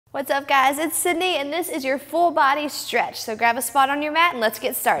What's up, guys? It's Sydney, and this is your full body stretch. So grab a spot on your mat and let's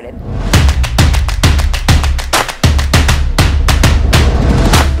get started.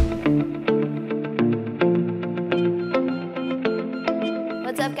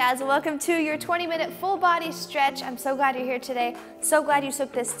 What's up, guys? Welcome to your 20-minute full body stretch. I'm so glad you're here today. So glad you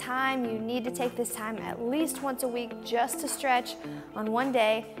took this time. You need to take this time at least once a week just to stretch on one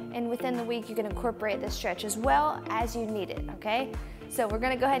day, and within the week you can incorporate this stretch as well as you need it, okay? So we're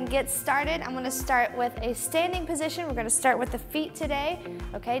gonna go ahead and get started. I'm gonna start with a standing position. We're gonna start with the feet today,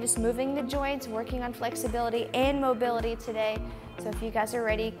 okay? Just moving the joints, working on flexibility and mobility today. So if you guys are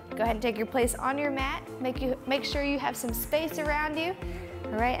ready, go ahead and take your place on your mat. Make sure you have some space around you,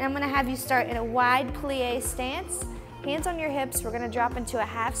 all right? And I'm gonna have you start in a wide plie stance. Hands on your hips, we're gonna drop into a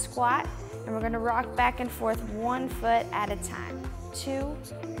half squat, and we're gonna rock back and forth 1 foot at a time. 2,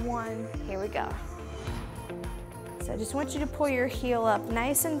 1, here we go. So I just want you to pull your heel up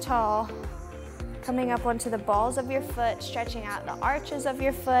nice and tall, coming up onto the balls of your foot, stretching out the arches of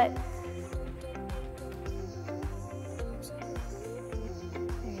your foot.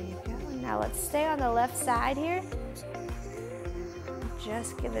 There you go. Now let's stay on the left side here.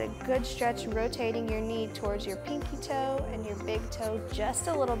 Just give it a good stretch, rotating your knee towards your pinky toe and your big toe just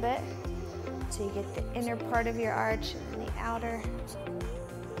a little bit, so you get the inner part of your arch and the outer.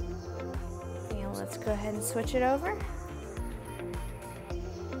 Let's go ahead and switch it over.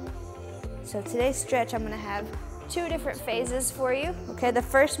 So today's stretch, I'm gonna have 2 different phases for you. Okay, the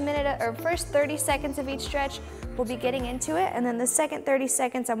first 30 seconds of each stretch, we'll be getting into it, and then the second 30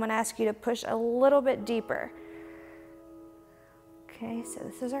 seconds, I'm gonna ask you to push a little bit deeper. Okay, so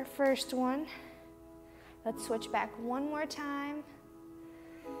this is our first one. Let's switch back one more time.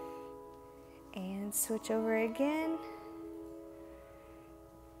 And switch over again.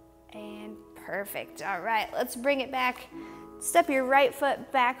 And perfect. All right, let's bring it back. Step your right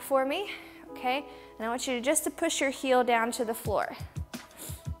foot back for me, okay? And I want you to push your heel down to the floor.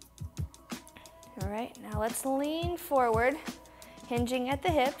 All right, now let's lean forward, hinging at the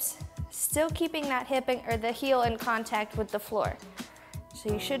hips, still keeping that the heel in contact with the floor.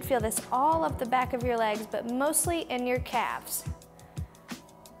 So you should feel this all up the back of your legs, but mostly in your calves.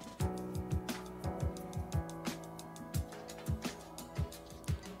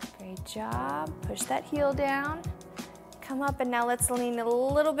 Great job. Push that heel down. Come up, and now let's lean a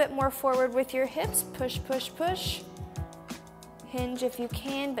little bit more forward with your hips. Push, push, push. Hinge if you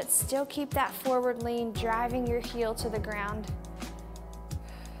can, but still keep that forward lean, driving your heel to the ground.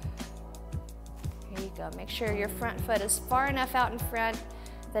 Here you go. Make sure your front foot is far enough out in front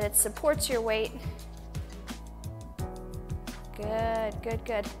that it supports your weight. Good, good,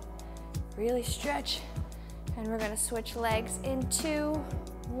 good. Really stretch. And we're gonna switch legs in 2,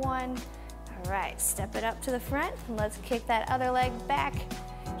 1. All right, step it up to the front, and let's kick that other leg back.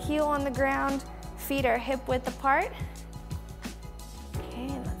 Heel on the ground, feet are hip width apart. Okay,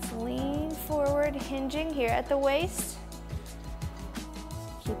 and let's lean forward, hinging here at the waist.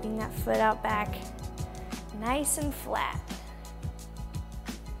 Keeping that foot out back, nice and flat.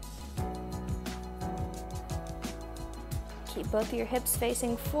 Keep both of your hips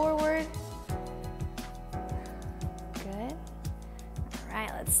facing forward.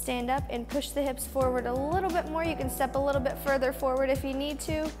 Let's stand up and push the hips forward a little bit more. You can step a little bit further forward if you need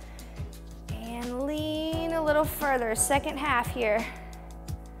to. And lean a little further. Second half here.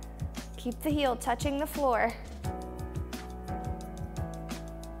 Keep the heel touching the floor.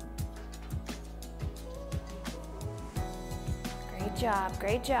 Great job,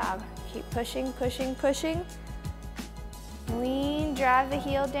 great job. Keep pushing, pushing, pushing. Lean, drive the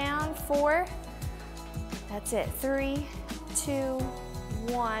heel down. 4. That's it. 3, 2,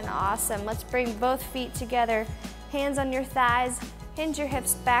 1. Awesome. Let's bring both feet together. Hands on your thighs. Hinge your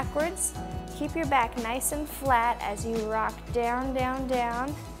hips backwards. Keep your back nice and flat as you rock down, down, down.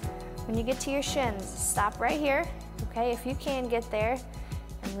 When you get to your shins, stop right here, okay, if you can get there,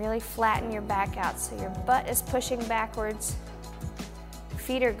 and really flatten your back out so your butt is pushing backwards.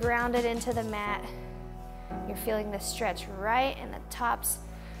 Feet are grounded into the mat. You're feeling the stretch right in the tops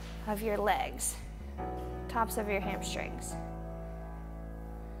of your legs, tops of your hamstrings.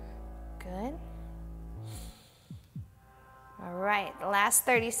 Good. All right, last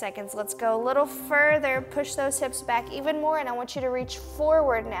 30 seconds. Let's go a little further. Push those hips back even more, and I want you to reach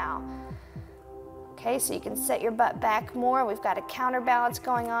forward now. Okay, so you can set your butt back more. We've got a counterbalance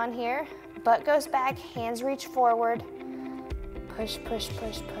going on here. Butt goes back, hands reach forward. Push, push,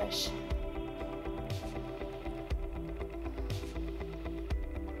 push, push.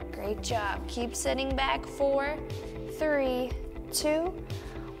 Great job. Keep sitting back. 4, 3, 2,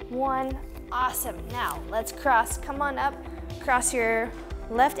 1. Awesome. Now let's cross. Come on up. Cross your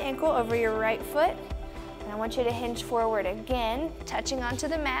left ankle over your right foot. And I want you to hinge forward again, touching onto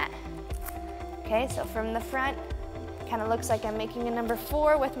the mat. Okay, so from the front, kind of looks like I'm making a number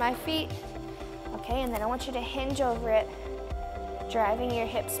 4 with my feet. Okay, and then I want you to hinge over it, driving your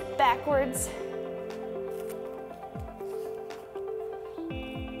hips backwards.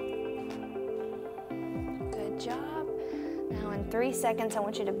 Good job. Now in 3 seconds, I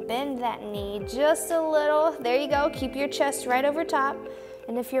want you to bend that knee just a little. There you go, keep your chest right over top.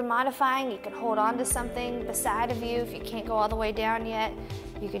 And if you're modifying, you can hold on to something beside of you. If you can't go all the way down yet,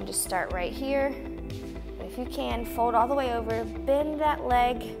 you can just start right here. But if you can, fold all the way over, bend that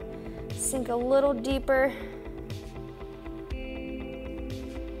leg, sink a little deeper. Good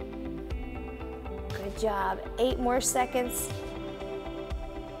job. 8 more seconds.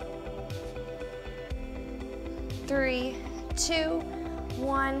 3, 2,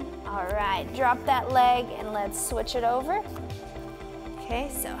 1. All right, drop that leg and let's switch it over. Okay,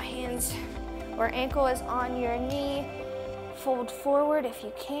 so hands or ankle is on your knee. Fold forward if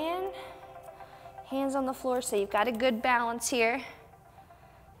you can. Hands on the floor so you've got a good balance here.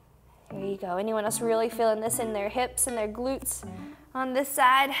 There you go. Anyone else really feeling this in their hips and their glutes on this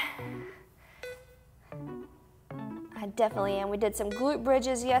side? I definitely am. We did some glute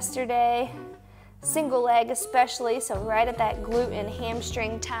bridges yesterday. Single leg especially, so right at that glute and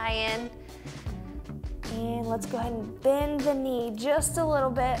hamstring tie-in. And let's go ahead and bend the knee just a little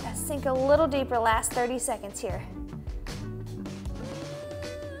bit. Sink a little deeper, last 30 seconds here.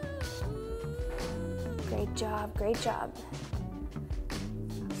 Great job, great job.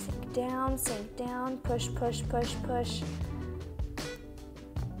 Sink down, push, push, push, push.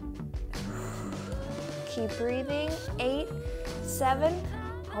 Keep breathing, 8, 7,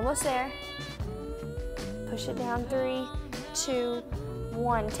 almost there. Push it down, 3, 2,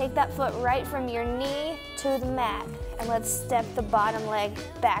 1. Take that foot right from your knee to the mat, and let's step the bottom leg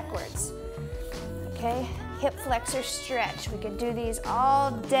backwards. Okay, hip flexor stretch. We could do these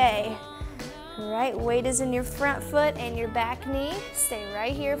all day. All right, weight is in your front foot and your back knee. Stay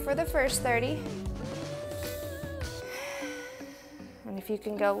right here for the first 30. And if you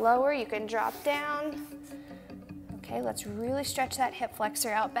can go lower, you can drop down. Okay, let's really stretch that hip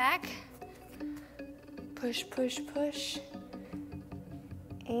flexor out back. Push, push, push.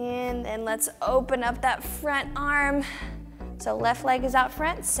 And then let's open up that front arm. So left leg is out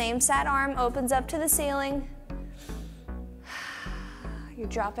front, same side arm opens up to the ceiling. You're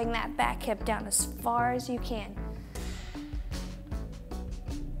dropping that back hip down as far as you can.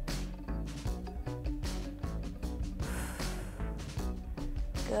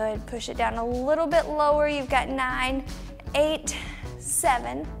 Good, push it down a little bit lower. You've got 9, 8,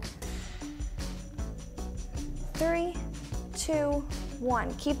 7, 3, 2,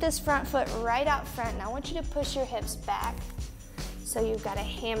 1. Keep this front foot right out front. Now I want you to push your hips back. So you've got a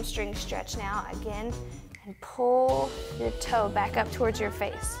hamstring stretch now again, and pull your toe back up towards your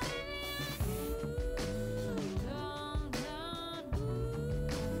face.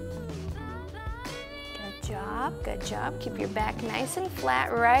 Good job, good job. Keep your back nice and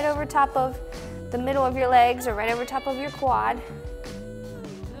flat right over top of the middle of your legs or right over top of your quad.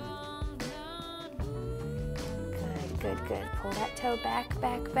 Good, good, good. Pull that toe back,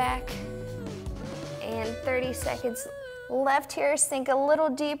 back, back. And 30 seconds left here. Sink a little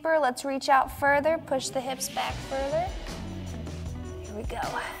deeper. Let's reach out further. Push the hips back further. Here we go.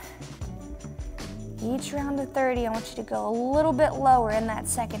 Each round of 30, I want you to go a little bit lower in that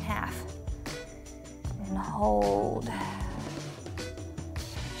second half. And hold.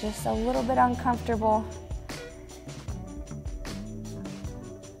 Just a little bit uncomfortable.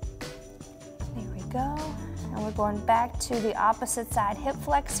 There we go. And we're going back to the opposite side. Hip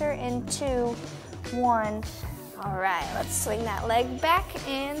flexor in 2, 1. All right, let's swing that leg back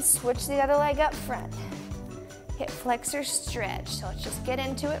and switch the other leg up front. Hip flexor stretch. So let's just get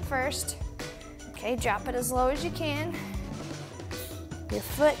into it first. Okay, drop it as low as you can. Your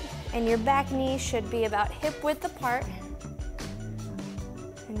foot and your back knee should be about hip width apart.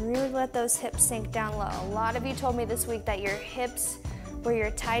 And really let those hips sink down low. A lot of you told me this week that your hips were your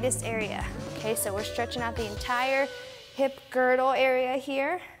tightest area. Okay, so we're stretching out the entire hip girdle area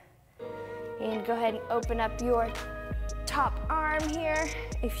here. And go ahead and open up your top arm here.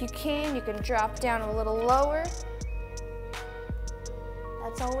 If you can drop down a little lower.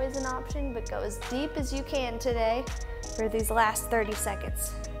 That's always an option, but go as deep as you can today for these last 30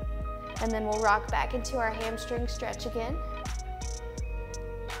 seconds. And then we'll rock back into our hamstring stretch again.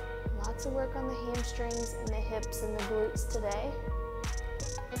 Lots of work on the hamstrings and the hips and the glutes today.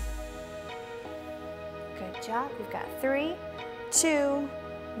 Good job. We've got 3, 2,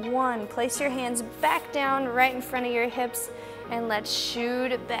 1. Place your hands back down right in front of your hips And let's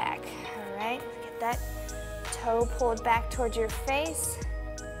shoot it back. All right, get that toe pulled back towards your face.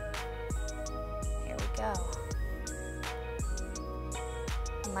 Here we go.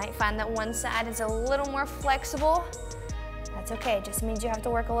 You might find that one side is a little more flexible. That's okay, it just means you have to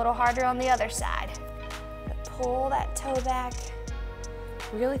work a little harder on the other side. But pull that toe back.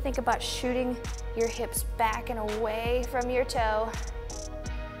 Really think about shooting your hips back and away from your toe.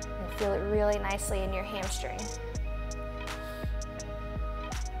 And feel it really nicely in your hamstring.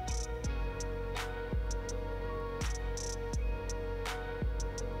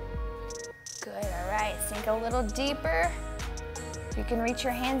 Good, all right, sink a little deeper. If you can reach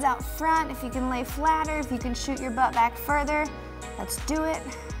your hands out front, if you can lay flatter, if you can shoot your butt back further, let's do it.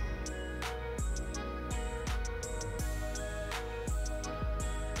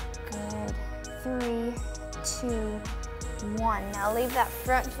 Good, 3, 2, 1. Now leave that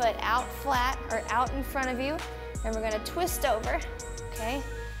front foot out flat or out in front of you, and we're gonna twist over, okay?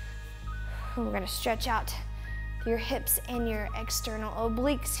 And we're gonna stretch out your hips and your external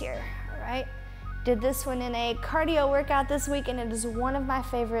obliques here, all right? Did this one in a cardio workout this week, and it is one of my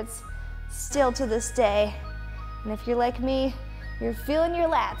favorites still to this day. And if you're like me, you're feeling your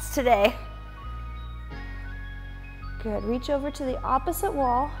lats today. Good, reach over to the opposite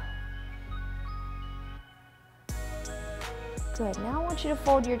wall. Good, now I want you to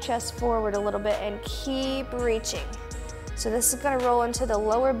fold your chest forward a little bit and keep reaching. So this is gonna roll into the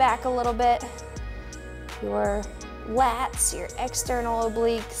lower back a little bit. Your lats, your external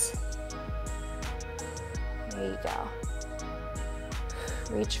obliques. There you go.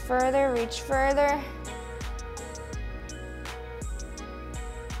 Reach further, reach further.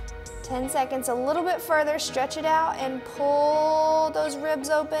 10 seconds, a little bit further, stretch it out and pull those ribs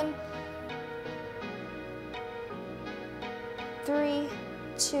open. 3,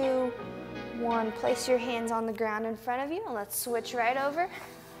 2, 1. Place your hands on the ground in front of you, and let's switch right over.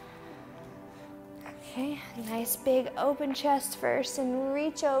 Okay, nice big open chest first, and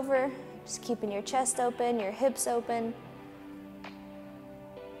reach over. Just keeping your chest open, your hips open.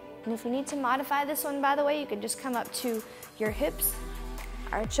 And if you need to modify this one, by the way, you can just come up to your hips,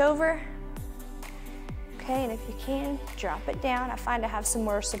 arch over. Okay, and if you can, drop it down. I find I have some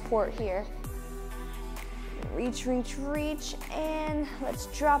more support here. Reach, reach, reach, and let's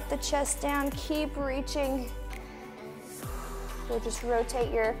drop the chest down. Keep reaching. We'll just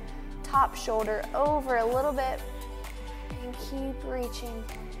rotate your top shoulder over a little bit and keep reaching.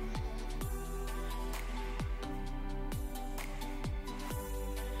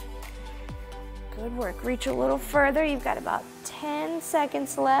 Good work. Reach a little further. You've got about 10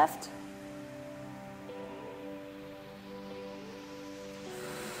 seconds left.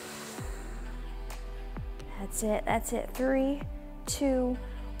 That's it, that's it. 3, 2,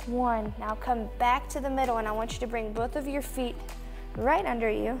 1. Now come back to the middle, and I want you to bring both of your feet right under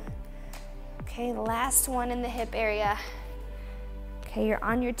you. Okay, last one in the hip area. Okay, you're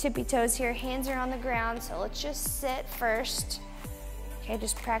on your tippy toes here, hands are on the ground, so let's just sit first. Okay,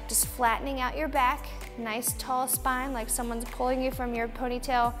 just practice flattening out your back. Nice tall spine, like someone's pulling you from your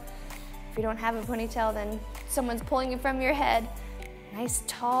ponytail. If you don't have a ponytail, then someone's pulling you from your head. Nice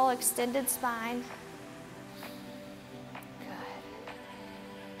tall extended spine. Good.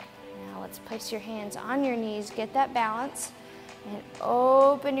 Now let's place your hands on your knees, get that balance, and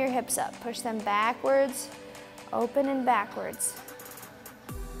open your hips up. Push them backwards, open and backwards.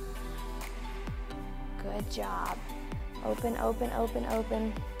 Good job. Open, open, open,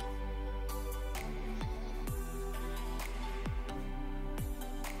 open.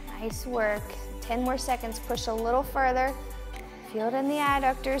 Nice work. 10 more seconds. Push a little further. Feel it in the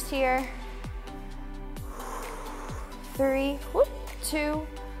adductors here. 3, 2,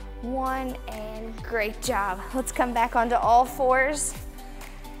 1, and great job. Let's come back onto all fours.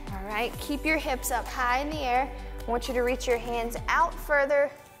 All right, keep your hips up high in the air. I want you to reach your hands out further.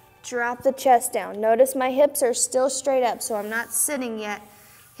 Drop the chest down. Notice my hips are still straight up, so I'm not sitting yet.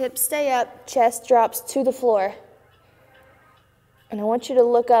 Hips stay up, chest drops to the floor. And I want you to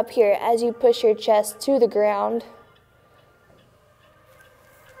look up here as you push your chest to the ground.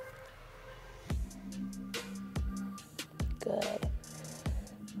 Good.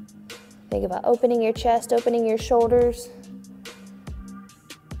 Think about opening your chest, opening your shoulders.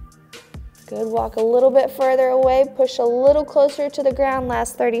 Good, walk a little bit further away, push a little closer to the ground,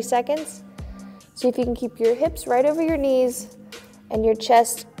 last 30 seconds. See if you can keep your hips right over your knees and your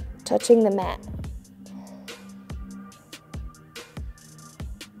chest touching the mat.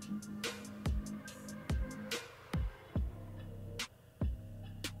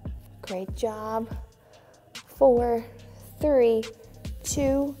 Great job. 4, 3,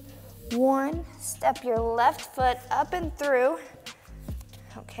 2, 1. Step your left foot up and through.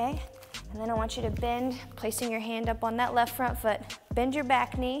 Okay, and then I want you to bend, placing your hand up on that left front foot. Bend your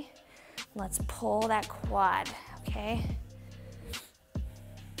back knee. Let's pull that quad, okay?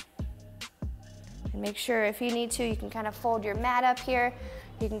 And make sure if you need to, you can kind of fold your mat up here.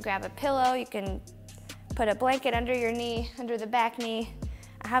 You can grab a pillow. You can put a blanket under your knee, under the back knee.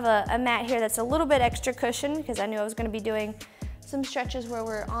 I have a mat here that's a little bit extra cushion because I knew I was going to be doing some stretches where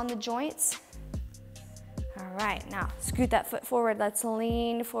we're on the joints. All right, now scoot that foot forward. Let's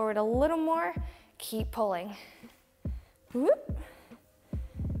lean forward a little more. Keep pulling. Whoop.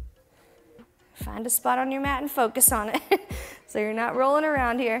 Find a spot on your mat and focus on it so you're not rolling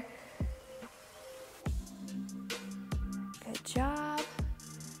around here. Good job.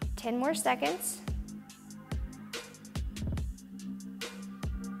 10 more seconds.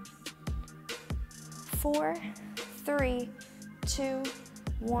 4, 3, 2,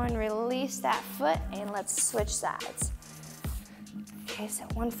 1. Release that foot and let's switch sides. Okay, so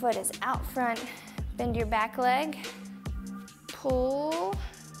one foot is out front. Bend your back leg. Pull.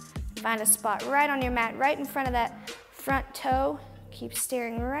 Find a spot right on your mat, right in front of that front toe. Keep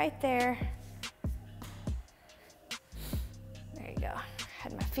steering right there. There you go.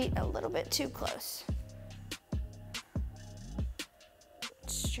 Had my feet a little bit too close.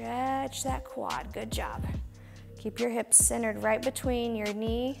 Stretch that quad, good job. Keep your hips centered right between your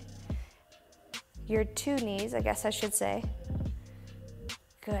knee, your two knees, I guess I should say.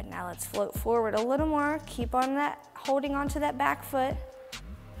 Good, now let's float forward a little more. Keep on that, holding onto that back foot.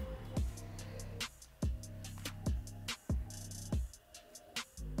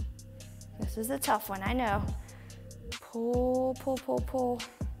 This is a tough one, I know. Pull, pull, pull, pull.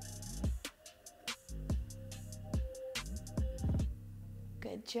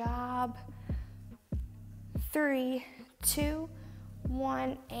 Good job. 3, 2,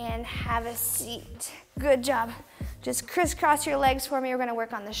 1, and have a seat. Good job. Just crisscross your legs for me. We're gonna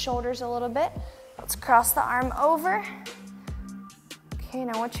work on the shoulders a little bit. Let's cross the arm over. Okay,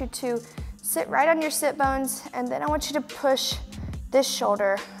 now I want you to sit right on your sit bones, and then I want you to push this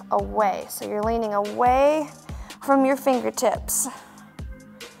shoulder away. So you're leaning away from your fingertips.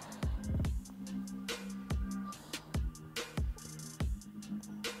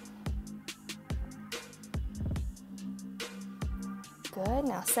 Good,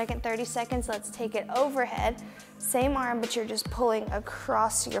 now second 30 seconds, let's take it overhead. Same arm, but you're just pulling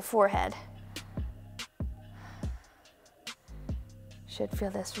across your forehead. Should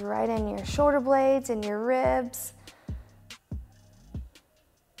feel this right in your shoulder blades and your ribs.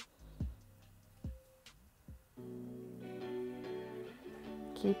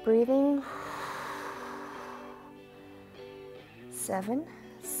 Keep breathing. 7,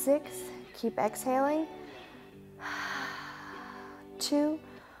 6, keep exhaling. 2,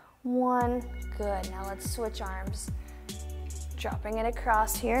 1, good. Now let's switch arms. Dropping it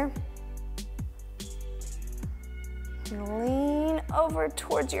across here. And lean over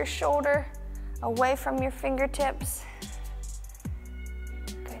towards your shoulder, away from your fingertips.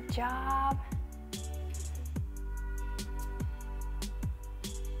 Good job.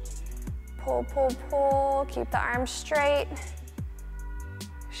 Pull, pull, pull. Keep the arms straight.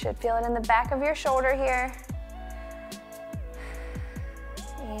 Should feel it in the back of your shoulder here.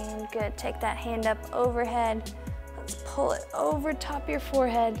 And good, take that hand up overhead. Let's pull it over top your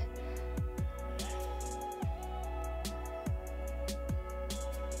forehead.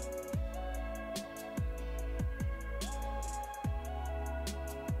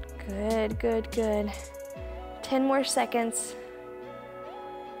 Good, good, good. 10 more seconds.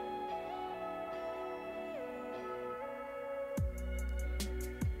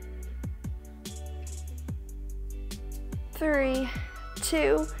 3,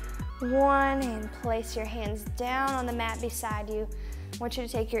 2, 1, and place your hands down on the mat beside you. I want you to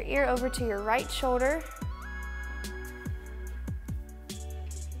take your ear over to your right shoulder.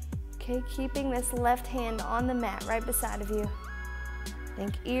 Okay, keeping this left hand on the mat right beside of you.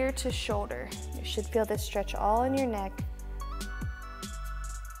 Think ear to shoulder. You should feel this stretch all in your neck.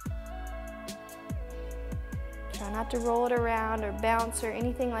 Try not to roll it around or bounce or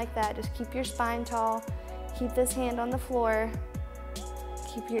anything like that. Just keep your spine tall. Keep this hand on the floor.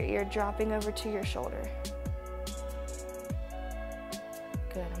 Keep your ear dropping over to your shoulder.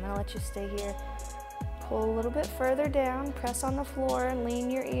 Good, I'm gonna let you stay here. Pull a little bit further down, press on the floor and lean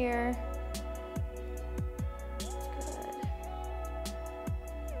your ear. Good.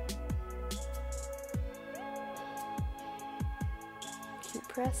 Keep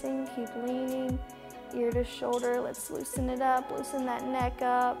pressing, keep leaning, ear to shoulder. Let's loosen it up, loosen that neck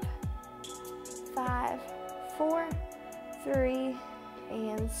up. 5, 4, 3,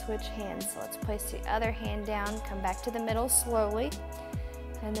 and switch hands. So let's place the other hand down, come back to the middle slowly,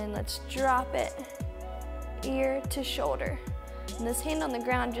 and then let's drop it ear to shoulder. And this hand on the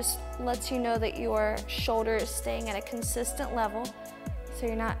ground just lets you know that your shoulder is staying at a consistent level. So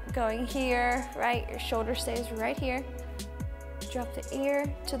you're not going here, right? Your shoulder stays right here. Drop the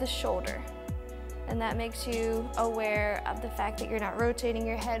ear to the shoulder. And that makes you aware of the fact that you're not rotating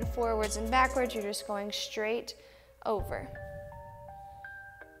your head forwards and backwards, you're just going straight over.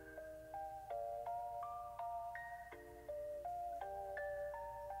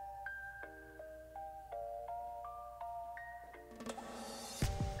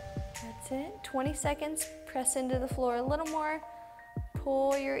 That's it, 20 seconds, press into the floor a little more,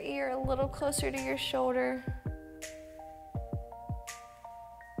 pull your ear a little closer to your shoulder.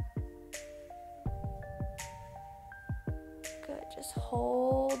 Good, just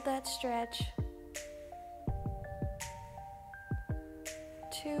hold that stretch.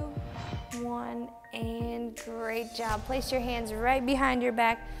 2, 1, and great job. Place your hands right behind your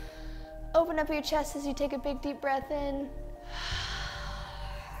back. Open up your chest as you take a big deep breath in.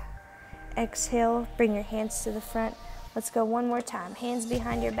 Exhale, bring your hands to the front. Let's go one more time. Hands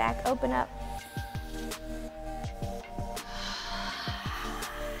behind your back, open up.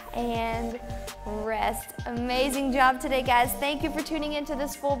 And rest. Amazing job today, guys. Thank you for tuning into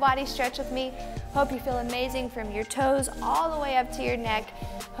this full body stretch with me. Hope you feel amazing from your toes all the way up to your neck.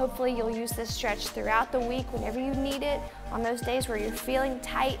 Hopefully you'll use this stretch throughout the week whenever you need it. On those days where you're feeling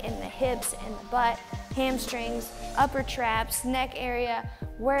tight in the hips and the butt, hamstrings, upper traps, neck area,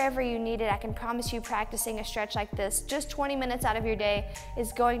 wherever you need it, I can promise you practicing a stretch like this, just 20 minutes out of your day,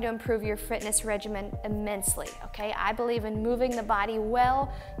 is going to improve your fitness regimen immensely, okay? I believe in moving the body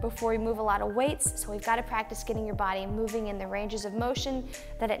well before we move a lot of weights, so we've got to practice getting your body moving in the ranges of motion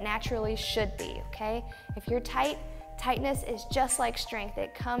that it naturally should be, okay? If you're tight, tightness is just like strength.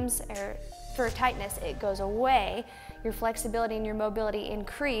 It comes, or for tightness, it goes away. Your flexibility and your mobility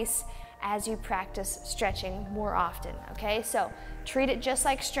increase as you practice stretching more often, okay? So treat it just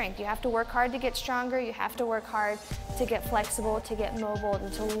like strength. You have to work hard to get stronger. You have to work hard to get flexible, to get mobile,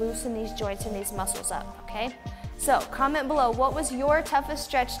 and to loosen these joints and these muscles up, okay? So comment below, what was your toughest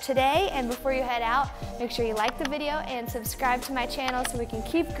stretch today? And before you head out, make sure you like the video and subscribe to my channel so we can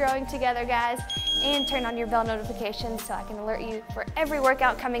keep growing together, guys, and turn on your bell notifications so I can alert you for every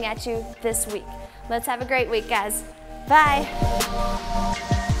workout coming at you this week. Let's have a great week, guys. Bye.